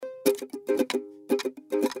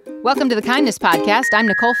Welcome to the Kindness Podcast. I'm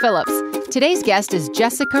Nicole Phillips. Today's guest is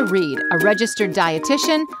Jessica Reed, a registered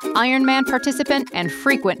dietitian, Ironman participant, and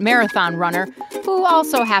frequent marathon runner who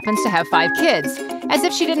also happens to have 5 kids. As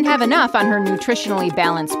if she didn't have enough on her nutritionally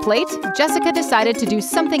balanced plate, Jessica decided to do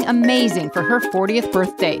something amazing for her 40th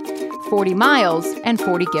birthday, 40 miles and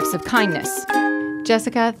 40 gifts of kindness.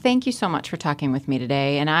 Jessica, thank you so much for talking with me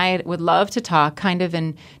today. And I would love to talk kind of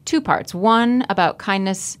in 2 parts. One about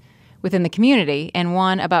kindness within the community and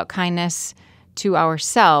one about kindness to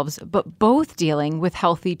ourselves, but both dealing with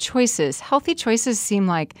healthy choices. Healthy choices seem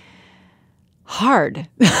like hard. Am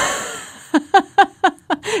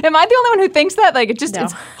I the only one who thinks that? Like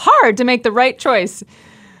it's hard to make the right choice.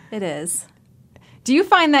 It is. Do you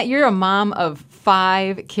find that you're a mom of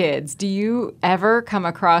 5 kids? Do you ever come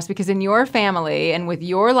across, because in your family and with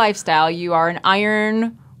your lifestyle, you are an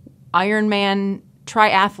Ironman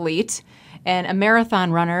triathlete and a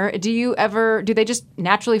marathon runner. Do they just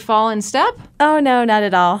naturally fall in step? Oh, no, not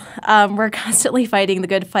at all. We're constantly fighting the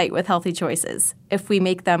good fight with healthy choices. If we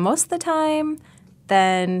make them most of the time,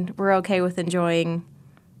 then we're okay with enjoying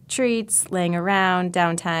treats, laying around,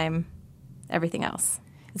 downtime, everything else.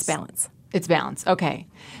 It's balance. It's balance. Okay.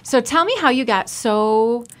 So tell me how you got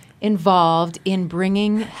so involved in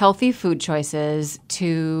bringing healthy food choices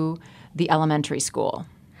to the elementary school.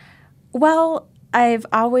 Well, I've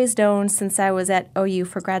always known since I was at OU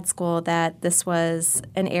for grad school that this was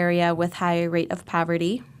an area with high rate of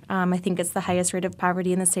poverty. I think it's the highest rate of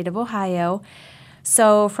poverty in the state of Ohio.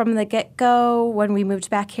 So from the get-go, when we moved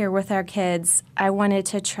back here with our kids, I wanted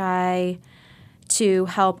to try to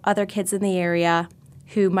help other kids in the area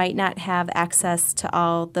who might not have access to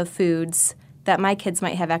all the foods that my kids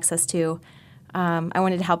might have access to. I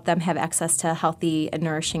wanted to help them have access to healthy and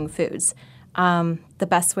nourishing foods. The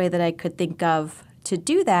best way that I could think of to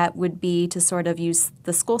do that would be to sort of use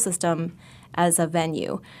the school system as a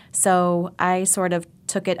venue. So I sort of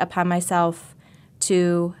took it upon myself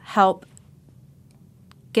to help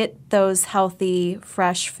get those healthy,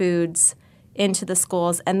 fresh foods into the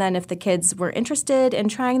schools, and then if the kids were interested in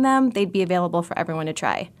trying them, they'd be available for everyone to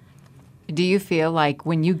try. Do you feel like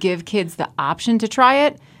when you give kids the option to try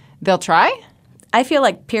it, they'll try? I feel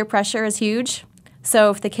like peer pressure is huge.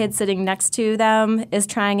 So if the kid sitting next to them is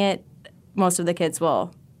trying it, most of the kids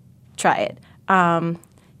will try it.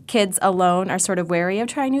 Kids alone are sort of wary of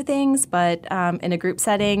trying new things, but in a group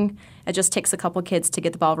setting, it just takes a couple kids to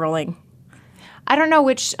get the ball rolling. I don't know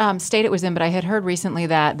which state it was in, but I had heard recently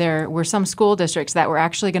that there were some school districts that were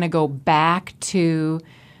actually going to go back to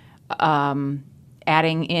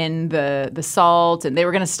adding in the salt, and they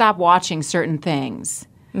were going to stop watching certain things.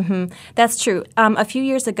 Mm-hmm. That's true. A few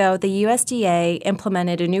years ago, the USDA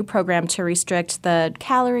implemented a new program to restrict the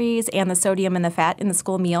calories and the sodium and the fat in the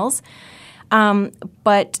school meals.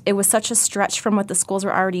 But it was such a stretch from what the schools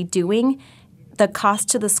were already doing. The cost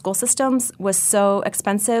to the school systems was so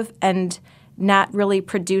expensive and not really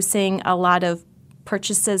producing a lot of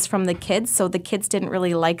purchases from the kids, so the kids didn't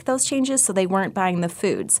really like those changes, so they weren't buying the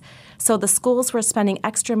foods. So the schools were spending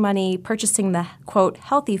extra money purchasing the, quote,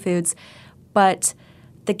 healthy foods, but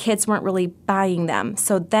the kids weren't really buying them.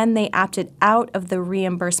 So then they opted out of the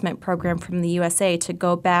reimbursement program from the USA to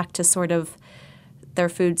go back to sort of their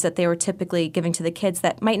foods that they were typically giving to the kids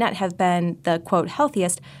that might not have been the, quote,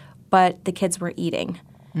 healthiest, but the kids were eating.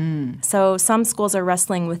 So some schools are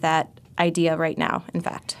wrestling with that idea right now, in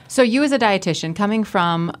fact. So you as a dietitian, coming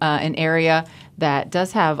from an area that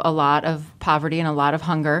does have a lot of poverty and a lot of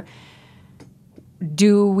hunger,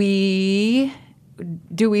 do we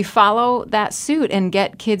follow that suit and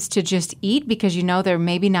get kids to just eat because they're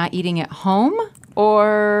maybe not eating at home?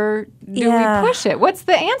 Or do we push it? What's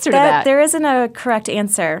the answer to that? There isn't a correct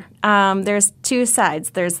answer. There's 2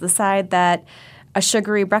 sides. There's the side that a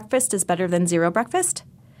sugary breakfast is better than 0 breakfast.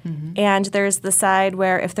 Mm-hmm. And there's the side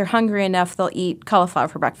where if they're hungry enough, they'll eat cauliflower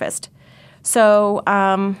for breakfast. So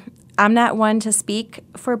I'm not one to speak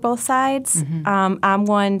for both sides. Mm-hmm. I'm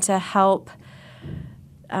one to help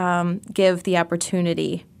give the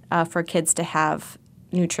opportunity for kids to have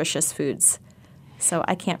nutritious foods. So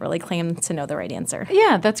I can't really claim to know the right answer.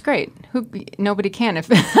 Yeah, that's great. Nobody can. If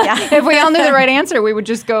we all knew the right answer, we would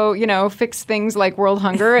just go, fix things like world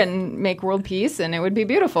hunger and make world peace, and it would be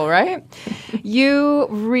beautiful, right? You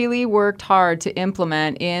really worked hard to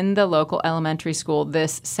implement in the local elementary school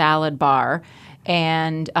this salad bar.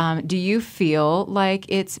 And do you feel like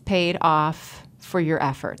it's paid off for your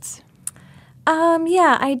efforts?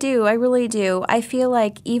 Yeah, I do. I really do. I feel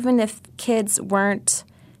like even if kids weren't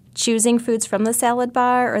choosing foods from the salad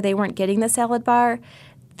bar or they weren't getting the salad bar,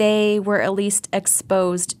 they were at least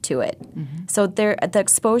exposed to it. Mm-hmm. So the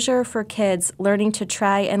exposure for kids learning to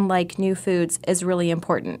try and like new foods is really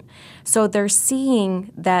important. So they're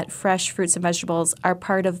seeing that fresh fruits and vegetables are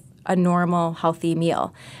part of a normal, healthy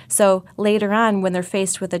meal. So later on, when they're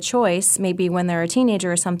faced with a choice, maybe when they're a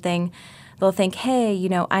teenager or something, they'll think, hey,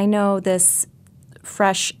 I know this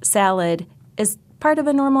fresh salad is part of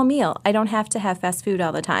a normal meal. I don't have to have fast food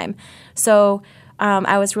all the time. So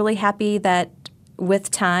I was really happy that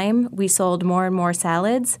with time, we sold more and more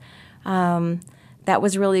salads. That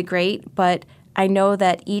was really great, but I know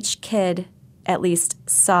that each kid at least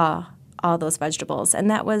saw all those vegetables,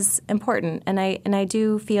 and that was important. And I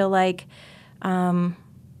do feel like they're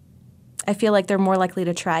more likely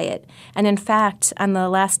to try it. And in fact, on the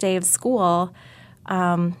last day of school,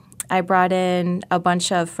 I brought in a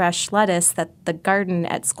bunch of fresh lettuce that the garden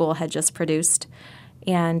at school had just produced,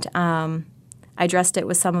 and I dressed it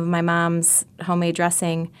with some of my mom's homemade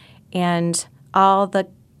dressing. And all the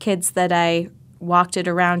kids that I walked it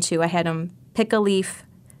around to, I had them pick a leaf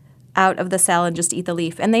out of the salad and just eat the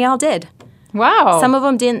leaf. And they all did. Wow. Some of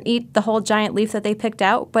them didn't eat the whole giant leaf that they picked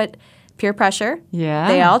out, but peer pressure. Yeah.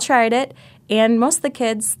 They all tried it. And most of the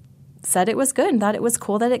kids said it was good and thought it was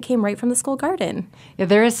cool that it came right from the school garden. Yeah,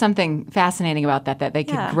 there is something fascinating about that they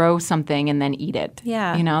could grow something and then eat it.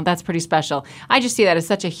 Yeah. That's pretty special. I just see that as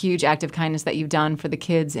such a huge act of kindness that you've done for the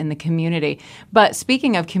kids in the community. But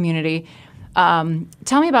speaking of community,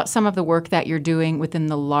 tell me about some of the work that you're doing within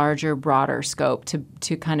the larger, broader scope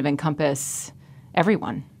to kind of encompass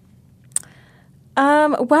everyone.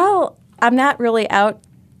 Well, I'm not really out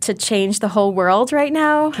to change the whole world right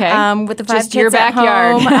now. Okay. With the 5 just kids your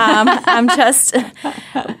backyard. At home, I'm just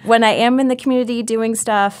when I am in the community doing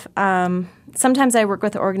stuff. Sometimes I work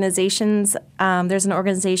with organizations. There's an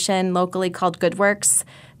organization locally called GoodWorks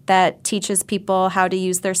that teaches people how to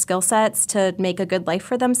use their skill sets to make a good life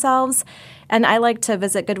for themselves. And I like to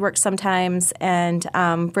visit GoodWorks sometimes and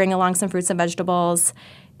bring along some fruits and vegetables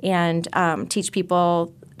and teach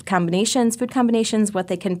people food combinations, what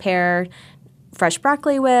they can pair fresh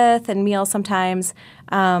broccoli with and meals sometimes.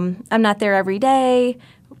 I'm not there every day,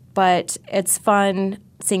 but it's fun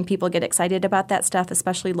seeing people get excited about that stuff,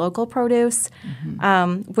 especially local produce,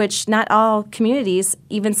 which not all communities,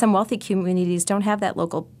 even some wealthy communities, don't have that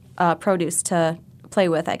local produce to play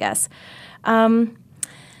with, I guess.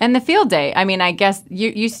 And the field day. I mean, I guess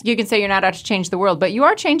you can say you're not out to change the world, but you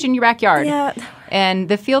are changing your backyard. Yeah. And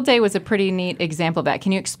the field day was a pretty neat example of that.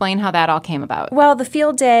 Can you explain how that all came about? Well, the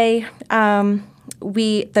field day,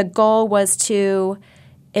 the goal was to,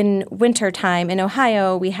 in wintertime in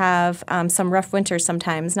Ohio, we have some rough winters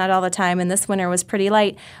sometimes, not all the time, and this winter was pretty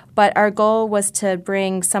light. But our goal was to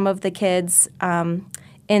bring some of the kids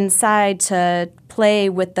inside to play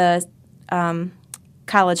with the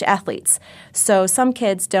college athletes. So some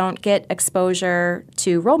kids don't get exposure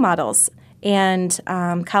to role models, and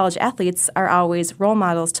college athletes are always role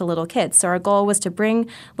models to little kids. So our goal was to bring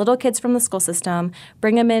little kids from the school system,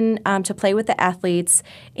 bring them in to play with the athletes,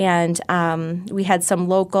 and we had some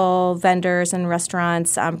local vendors and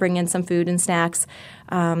restaurants bring in some food and snacks.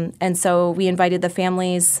 And so we invited the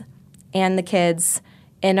families and the kids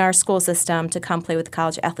in our school system to come play with the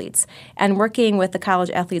college athletes. And working with the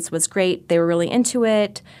college athletes was great. They were really into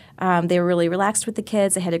it. They were really relaxed with the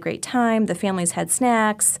kids. They had a great time. The families had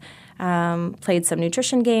snacks, played some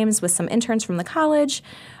nutrition games with some interns from the college.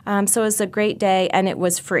 So it was a great day, and it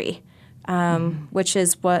was free, which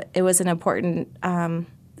is it was an important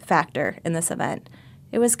factor in this event.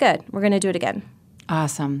 It was good. We're going to do it again.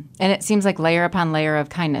 Awesome. And it seems like layer upon layer of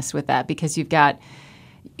kindness with that, because you've got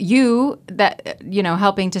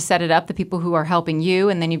helping to set it up, the people who are helping you,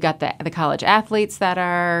 and then you've got the college athletes that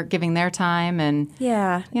are giving their time. And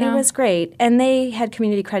it was great. And they had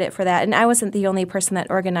community credit for that. And I wasn't the only person that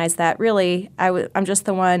organized that. Really, I'm just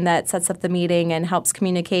the one that sets up the meeting and helps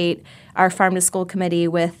communicate our farm to school committee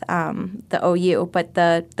with the OU. But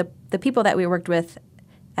the people that we worked with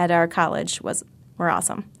at our college were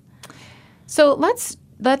awesome. So let's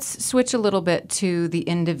switch a little bit to the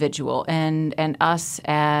individual and us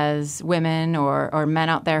as women or men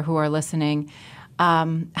out there who are listening.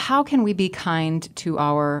 How can we be kind to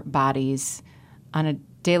our bodies on a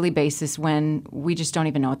daily basis when we just don't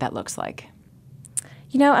even know what that looks like?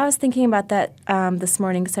 I was thinking about that this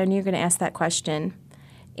morning because I knew you were going to ask that question.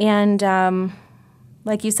 And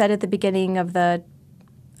like you said at the beginning of the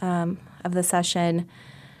session,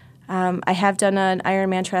 I have done an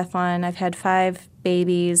Ironman triathlon. I've had 5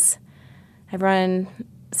 babies. I've run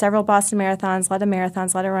several Boston marathons,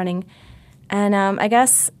 a lot of running. And I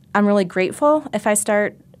guess I'm really grateful if I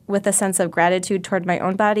start with a sense of gratitude toward my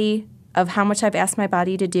own body, of how much I've asked my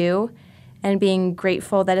body to do, and being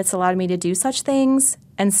grateful that it's allowed me to do such things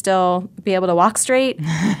and still be able to walk straight.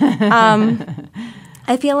 I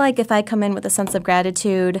feel like if I come in with a sense of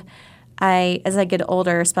gratitude, as I get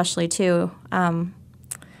older especially too,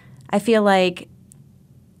 I feel like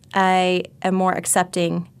I am more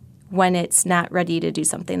accepting when it's not ready to do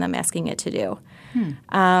something I'm asking it to do.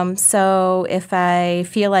 So if I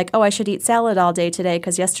feel like, I should eat salad all day today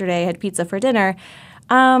because yesterday I had pizza for dinner,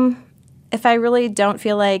 if I really don't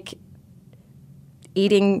feel like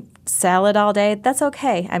eating salad all day, that's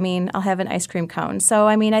okay. I mean, I'll have an ice cream cone. So,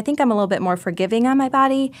 I mean, I think I'm a little bit more forgiving on my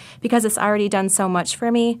body because it's already done so much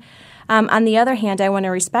for me. On the other hand, I want to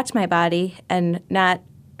respect my body and not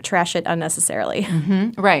trash it unnecessarily.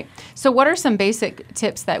 Right. So what are some basic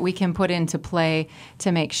tips that we can put into play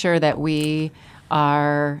to make sure that we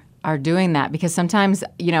are doing that? Because sometimes,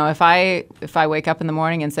 if I wake up in the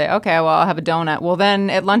morning and say, okay, well, I'll have a donut. Well, then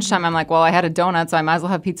at lunchtime, I'm like, well, I had a donut, so I might as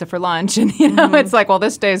well have pizza for lunch. And, it's like, well,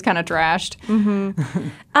 this day is kind of trashed.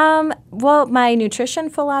 Well, my nutrition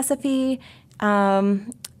philosophy,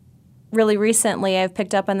 really recently I've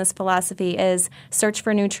picked up on this philosophy is search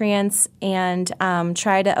for nutrients and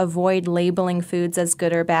try to avoid labeling foods as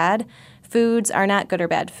good or bad. Foods are not good or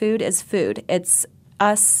bad. Food is food. It's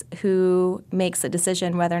us who makes a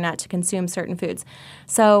decision whether or not to consume certain foods.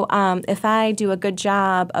 So if I do a good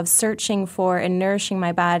job of searching for and nourishing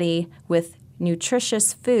my body with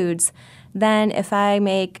nutritious foods, then if I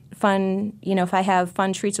make fun, if I have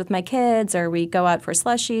fun treats with my kids or we go out for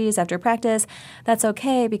slushies after practice, that's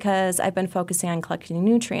okay because I've been focusing on collecting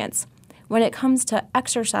nutrients. When it comes to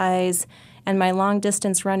exercise and my long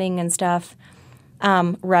distance running and stuff,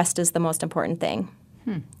 rest is the most important thing.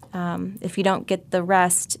 If you don't get the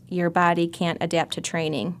rest, your body can't adapt to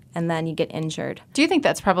training, and then you get injured. Do you think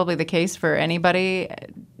that's probably the case for anybody,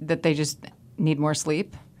 that they just need more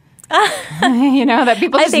sleep? That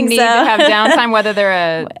people just need to have downtime, whether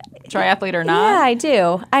they're a triathlete or not? Yeah, I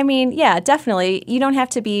do. I mean, yeah, definitely. You don't have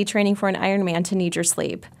to be training for an Ironman to need your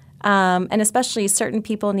sleep. And especially certain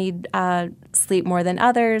people need sleep more than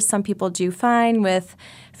others. Some people do fine with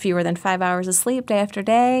fewer than 5 hours of sleep day after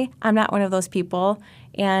day. I'm not one of those people.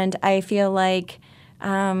 And I feel like,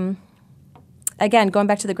 again, going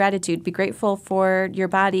back to the gratitude, be grateful for your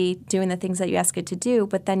body doing the things that you ask it to do,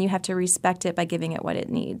 but then you have to respect it by giving it what it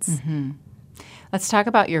needs. Let's talk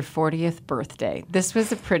about your 40th birthday. This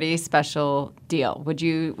was a pretty special deal. Would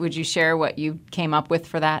you share what you came up with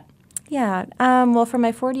for that? Yeah. Well, for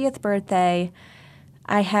my 40th birthday,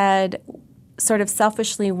 I had sort of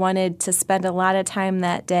selfishly wanted to spend a lot of time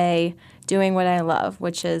that day doing what I love,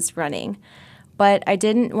 which is running. But I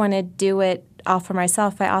didn't want to do it all for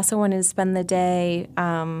myself. I also wanted to spend the day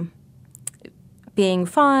being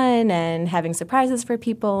fun and having surprises for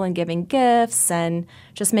people and giving gifts and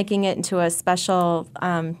just making it into a special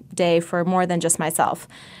day for more than just myself.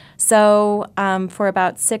 So for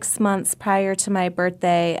about 6 months prior to my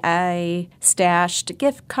birthday, I stashed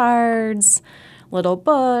gift cards, little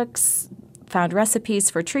books, found recipes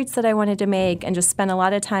for treats that I wanted to make, and just spent a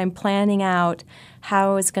lot of time planning out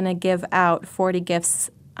how I was going to give out 40 gifts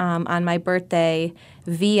on my birthday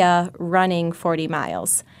via running 40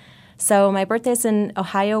 miles. So my birthday's in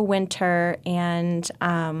Ohio winter, and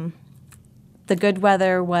the good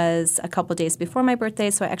weather was a couple days before my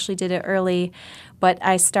birthday, so I actually did it early. But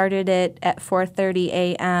I started it at 4:30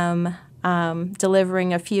 a.m.,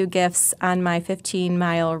 delivering a few gifts on my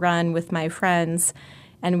 15-mile run with my friends.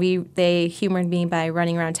 And they humored me by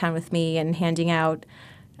running around town with me and handing out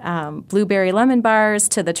blueberry lemon bars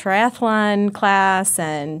to the triathlon class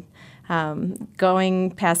and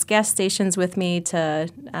going past gas stations with me to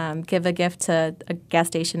give a gift to a gas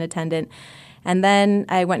station attendant. And then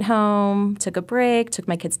I went home, took a break, took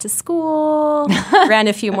my kids to school, ran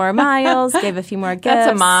a few more miles, gave a few more gifts.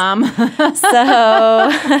 That's a mom.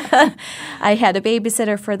 So I had a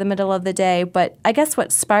babysitter for the middle of the day. But I guess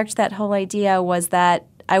what sparked that whole idea was that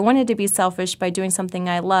I wanted to be selfish by doing something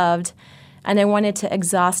I loved, and I wanted to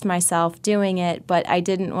exhaust myself doing it, but I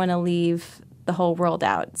didn't want to leave the whole world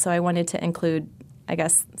out. So I wanted to include, I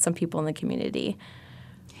guess, some people in the community.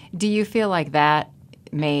 Do you feel like that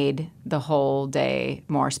made the whole day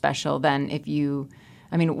more special than if you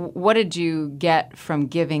 – I mean, what did you get from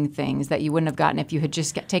giving things that you wouldn't have gotten if you had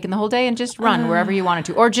just taken the whole day and just run wherever you wanted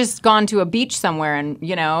to, or just gone to a beach somewhere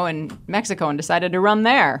in Mexico and decided to run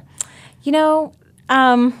there?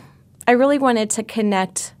 I really wanted to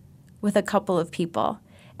connect with a couple of people.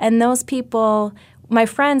 And those people, my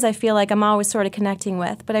friends, I feel like I'm always sort of connecting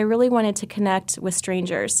with, but I really wanted to connect with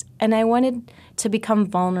strangers. And I wanted to become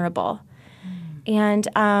vulnerable. And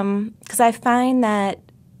because I find that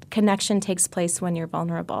connection takes place when you're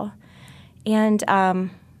vulnerable. And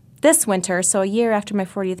this winter, so a year after my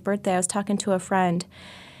 40th birthday, I was talking to a friend,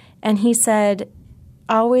 and he said,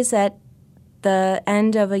 always at the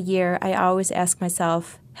end of a year, I always ask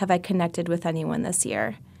myself, have I connected with anyone this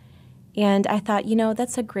year? And I thought,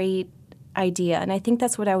 that's a great idea. And I think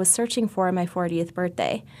that's what I was searching for on my 40th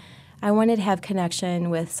birthday. I wanted to have connection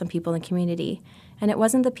with some people in the community. And it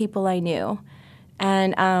wasn't the people I knew.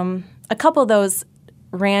 And a couple of those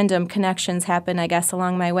random connections happened, I guess,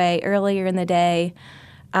 along my way. Earlier in the day,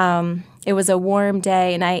 it was a warm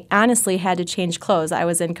day, and I honestly had to change clothes. I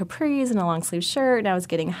was in capris and a long-sleeve shirt, and I was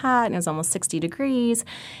getting hot, and it was almost 60 degrees.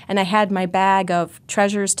 And I had my bag of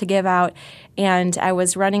treasures to give out, and I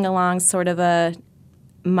was running along sort of a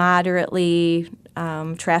moderately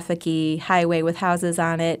traffic-y highway with houses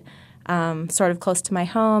on it, sort of close to my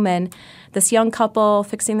home. And this young couple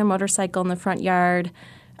fixing their motorcycle in the front yard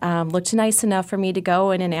looked nice enough for me to go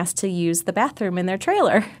in and ask to use the bathroom in their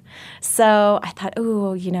trailer. So I thought,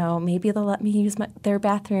 maybe they'll let me use their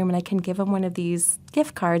bathroom and I can give them one of these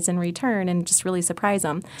gift cards in return and just really surprise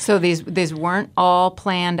them. So these weren't all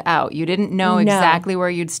planned out. You didn't know exactly where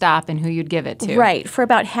you'd stop and who you'd give it to. Right. For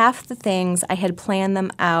about half the things, I had planned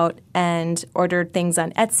them out and ordered things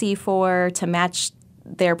on Etsy to match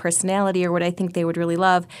their personality or what I think they would really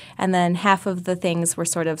love. And then half of the things were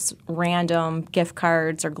sort of random gift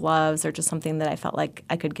cards or gloves or just something that I felt like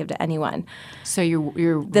I could give to anyone. So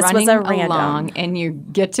you're running along and you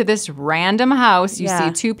get to this random house. You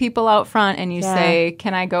see two people out front and you say,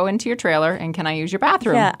 can I go into your trailer and can I use your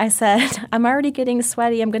bathroom? Yeah, I said, I'm already getting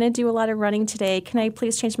sweaty. I'm going to do a lot of running today. Can I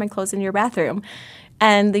please change my clothes in your bathroom?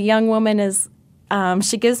 And the young woman is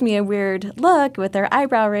she gives me a weird look with her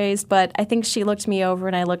eyebrow raised, but I think she looked me over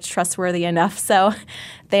and I looked trustworthy enough. So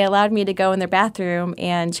they allowed me to go in their bathroom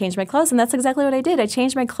and change my clothes, and that's exactly what I did. I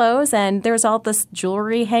changed my clothes, and there was all this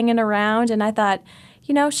jewelry hanging around, and I thought,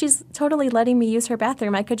 she's totally letting me use her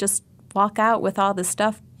bathroom. I could just walk out with all this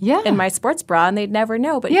stuff in my sports bra, and they'd never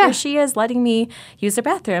know. But here she is letting me use her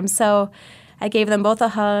bathroom. So I gave them both a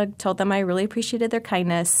hug, told them I really appreciated their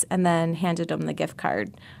kindness, and then handed them the gift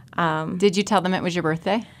card. Did you tell them it was your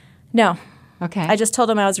birthday? No. Okay. I just told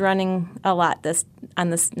them I was running a lot on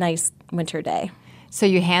this nice winter day. So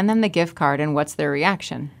you hand them the gift card, and what's their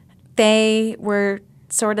reaction? They were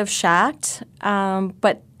sort of shocked,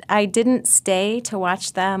 but I didn't stay to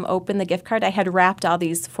watch them open the gift card. I had wrapped all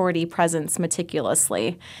these 40 presents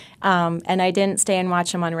meticulously, and I didn't stay and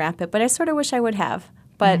watch them unwrap it, but I sort of wish I would have.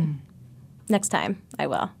 But next time I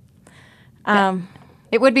will.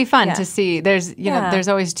 It would be fun to see. There's there's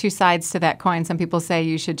always two sides to that coin. Some people say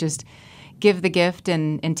you should just give the gift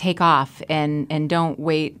and take off and don't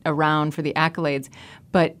wait around for the accolades.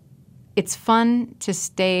 But it's fun to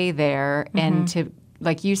stay there and to,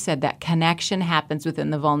 like you said, that connection happens within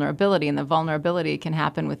the vulnerability, and the vulnerability can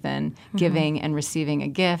happen within giving and receiving a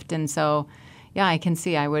gift. And so, I can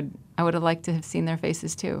see I would have liked to have seen their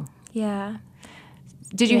faces too. Yeah.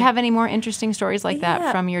 Did you have any more interesting stories like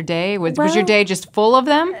that from your day? Was your day just full of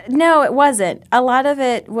them? No, it wasn't. A lot of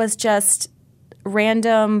it was just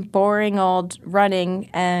random, boring old running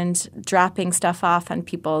and dropping stuff off on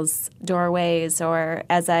people's doorways, or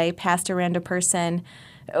as I passed a random person.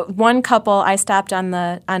 One couple, I stopped on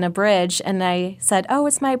a bridge and I said, "Oh,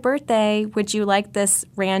 it's my birthday. Would you like this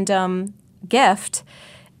random gift?"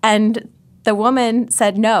 And the woman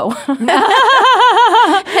said no.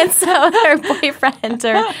 And so her boyfriend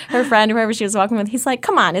or her friend, whoever she was walking with, he's like,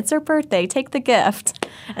 "Come on, it's her birthday. Take the gift."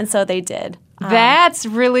 And so they did. That's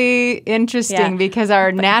really interesting because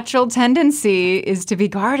our natural tendency is to be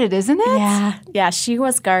guarded, isn't it? Yeah. Yeah, she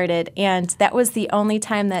was guarded. And that was the only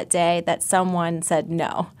time that day that someone said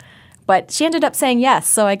no. But she ended up saying yes,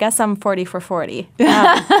 so I guess I'm 40 for 40.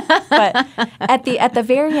 But at the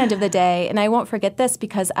very end of the day, and I won't forget this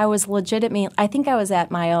because I was legitimately, I think I was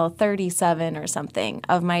at mile 37 or something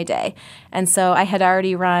of my day. And so I had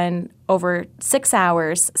already run over 6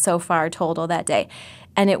 hours so far total that day.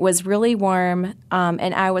 And it was really warm,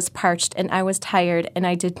 and I was parched, and I was tired, and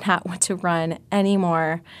I did not want to run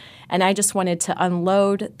anymore. And I just wanted to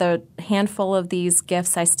unload the handful of these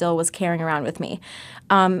gifts I still was carrying around with me.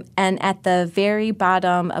 And at the very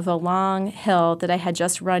bottom of a long hill that I had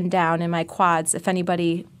just run down in my quads, if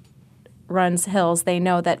anybody runs hills, they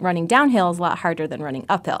know that running downhill is a lot harder than running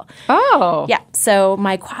uphill. Oh. Yeah. So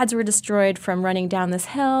my quads were destroyed from running down this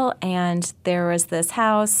hill, and there was this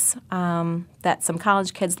house that some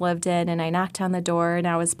college kids lived in, and I knocked on the door, and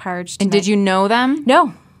I was parched. And did you know them?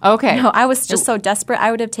 No. Okay. No, I was just so desperate. I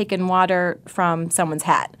would have taken water from someone's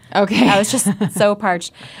hat. Okay. I was just so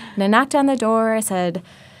parched. And I knocked on the door. I said,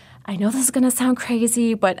 I know this is going to sound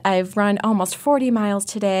crazy, but I've run almost 40 miles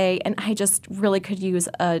today, and I just really could use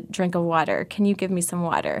a drink of water. Can you give me some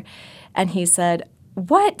water? And he said,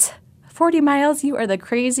 what? 40 miles? You are the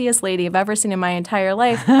craziest lady I've ever seen in my entire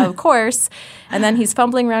life, of course. And then he's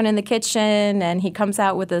fumbling around in the kitchen, and he comes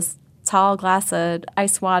out with this tall glass of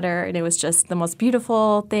ice water, and it was just the most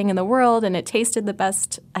beautiful thing in the world, and it tasted the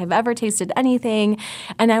best I've ever tasted anything.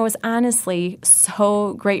 And I was honestly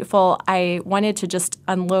so grateful. I wanted to just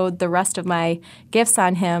unload the rest of my gifts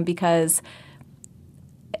on him because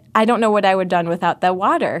I don't know what I would have done without the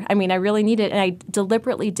water. I mean, I really needed it, and I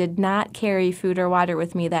deliberately did not carry food or water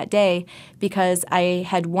with me that day because I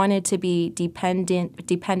had wanted to be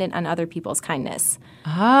dependent on other people's kindness.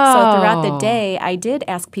 Oh. So throughout the day, I did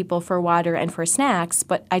ask people for water and for snacks,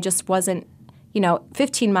 but I just wasn't,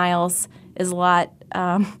 15 miles is a lot.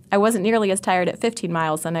 I wasn't nearly as tired at 15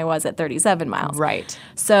 miles than I was at 37 miles. Right.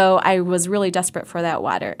 So I was really desperate for that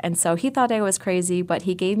water. And so he thought I was crazy, but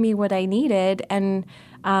he gave me what I needed. And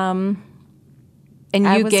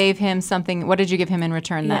you gave him something. What did you give him in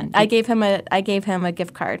return then? I gave him a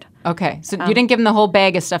gift card. Okay, so you didn't give him the whole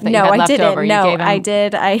bag of stuff that you had left over. No, you gave him... I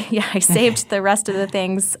did. I saved the rest of the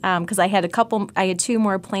things because I had two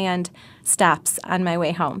more planned stops on my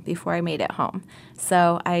way home before I made it home.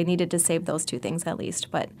 So I needed to save those two things at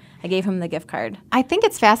least. But I gave him the gift card. I think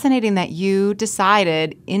it's fascinating that you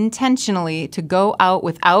decided intentionally to go out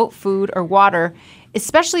without food or water,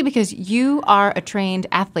 especially because you are a trained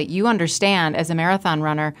athlete. You understand as a marathon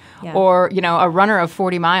runner or, a runner of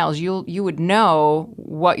 40 miles, you would know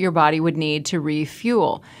what your body would need to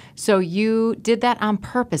refuel. So you did that on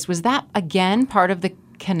purpose. Was that, again, part of the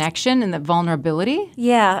connection and the vulnerability?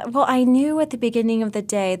 Yeah. Well, I knew at the beginning of the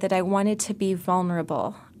day that I wanted to be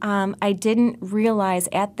vulnerable. I didn't realize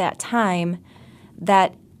at that time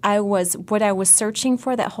that what I was searching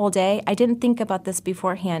for that whole day. I didn't think about this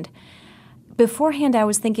beforehand. Beforehand, I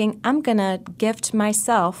was thinking, I'm going to gift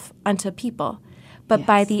myself unto people. But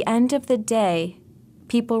by the end of the day,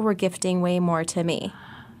 people were gifting way more to me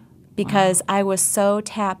because I was so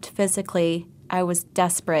tapped physically. I was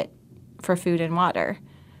desperate for food and water.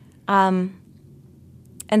 And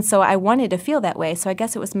so I wanted to feel that way. So I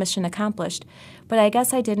guess it was mission accomplished. But I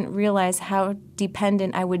guess I didn't realize how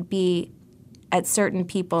dependent I would be at certain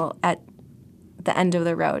people at the end of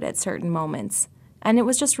the road at certain moments. And it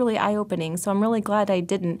was just really eye-opening. So I'm really glad I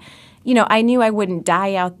didn't. I knew I wouldn't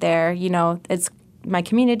die out there. It's my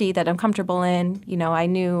community that I'm comfortable in. I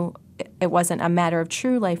knew it wasn't a matter of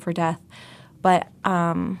true life or death. But,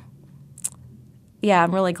 I'm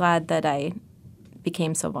really glad that I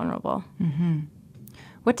became so vulnerable. Mm-hmm.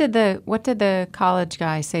 What did the college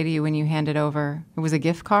guy say to you when you handed over? It was a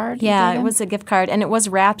gift card? Yeah, it was a gift card, and it was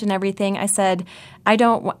wrapped and everything. I said, I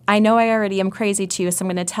know I already am crazy too, so I'm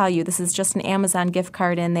going to tell you this is just an Amazon gift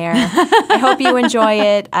card in there. I hope you enjoy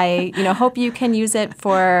it. I hope you can use it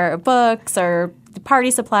for books or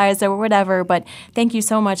party supplies or whatever, but thank you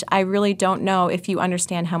so much. I really don't know if you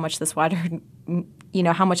understand how much this water,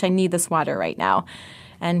 how much I need this water right now.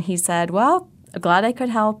 And he said, well, glad I could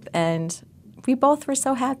help, and we both were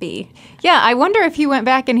so happy. Yeah, I wonder if he went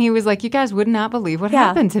back and he was like, you guys would not believe what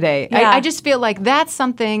happened today. Yeah. I just feel like that's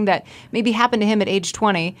something that maybe happened to him at age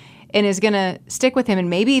 20 and is going to stick with him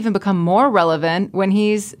and maybe even become more relevant when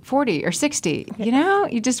he's 40 or 60.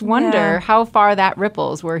 You just wonder how far that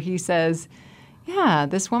ripples where he says, yeah,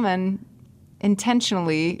 this woman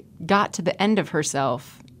intentionally got to the end of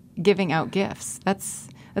herself giving out gifts. That's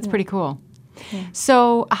pretty cool. Yeah.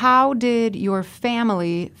 So how did your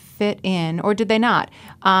family fit in, or did they not,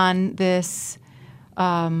 on this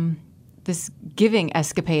this giving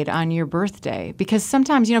escapade on your birthday? Because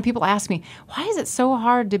sometimes, people ask me, why is it so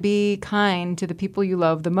hard to be kind to the people you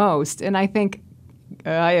love the most? And I think,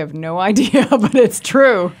 I have no idea, but it's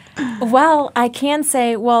true. Well, I can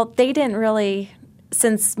say, they didn't really,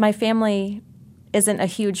 since my family isn't a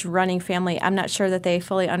huge running family, I'm not sure that they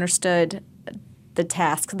fully understood the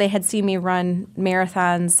task. They had seen me run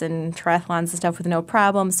marathons and triathlons and stuff with no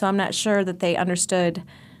problem, so I'm not sure that they understood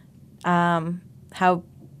how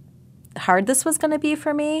hard this was going to be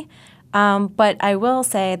for me. But I will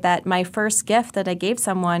say that my first gift that I gave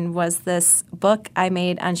someone was this book I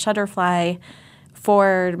made on Shutterfly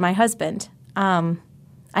for my husband. I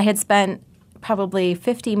had spent probably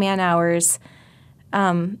 50 man-hours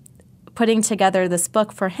putting together this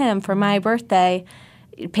book for him for my birthday,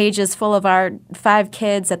 pages full of our 5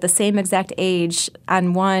 kids at the same exact age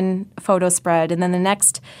on one photo spread. And then the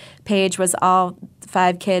next page was all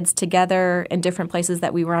 5 kids together in different places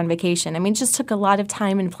that we were on vacation. I mean, it just took a lot of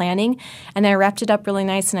time and planning. And I wrapped it up really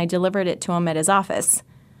nice, and I delivered it to him at his office.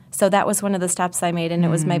 So that was one of the stops I made, and it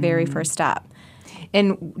was my very first stop.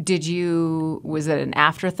 And was it an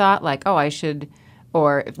afterthought? Like, oh, I should,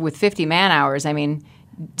 or with 50 man hours, I mean,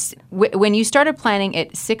 when you started planning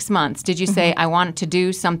at 6 months, did you say, I want to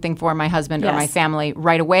do something for my husband or my family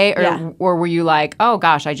right away? Or were you like, oh,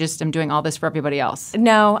 gosh, I just am doing all this for everybody else?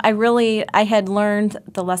 No, I had learned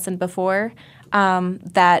the lesson before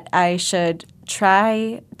that I should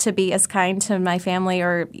try to be as kind to my family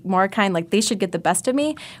or more kind, like they should get the best of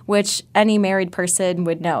me, which any married person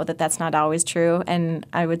would know that that's not always true. And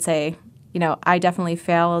I would say, I definitely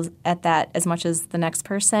fail at that as much as the next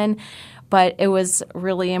person. But it was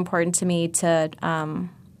really important to me to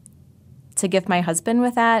gift my husband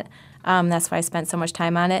with that. That's why I spent so much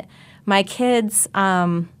time on it. My kids,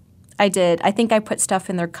 I think I put stuff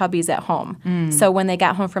in their cubbies at home. So when they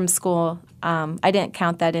got home from school, I didn't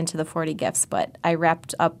count that into the 40 gifts, but I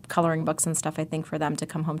wrapped up coloring books and stuff, I think, for them to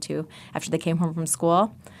come home to after they came home from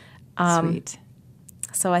school. Sweet.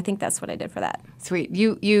 So I think that's what I did for that. Sweet.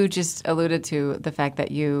 You just alluded to the fact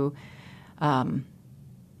that you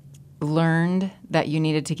learned that you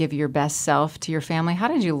needed to give your best self to your family. How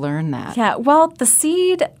did you learn that? Yeah, well, the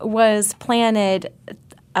seed was planted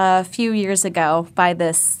a few years ago by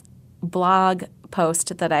this blog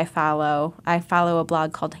post that I follow. I follow a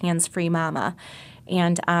blog called Hands Free Mama,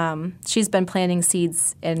 and she's been planting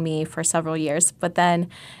seeds in me for several years. But then,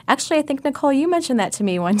 actually, I think, Nicole, you mentioned that to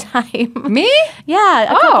me one time. Me?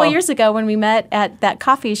 Yeah, a couple of years ago when we met at that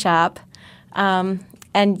coffee shop,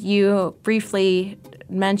 and you briefly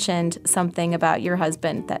mentioned something about your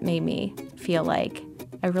husband that made me feel like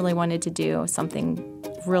I really wanted to do something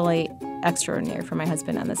really extraordinary for my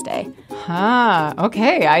husband on this day.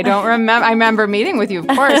 Okay. I don't remember. I remember meeting with you, of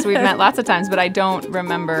course. We've met lots of times, but I don't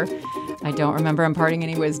remember imparting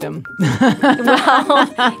any wisdom.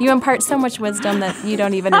 Well, you impart so much wisdom that you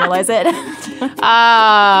don't even realize it.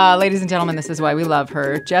 Ladies and gentlemen, this is why we love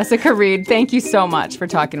her. Jessica Reed, thank you so much for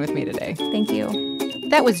talking with me today. Thank you.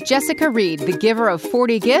 That was Jessica Reed, the giver of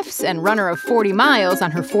 40 gifts and runner of 40 miles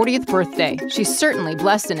on her 40th birthday. She's certainly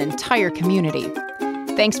blessed an entire community.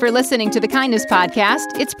 Thanks for listening to The Kindness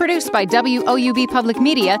Podcast. It's produced by WOUB Public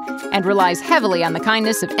Media and relies heavily on the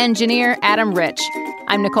kindness of engineer Adam Rich.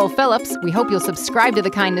 I'm Nicole Phillips. We hope you'll subscribe to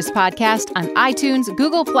The Kindness Podcast on iTunes,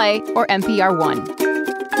 Google Play, or NPR One.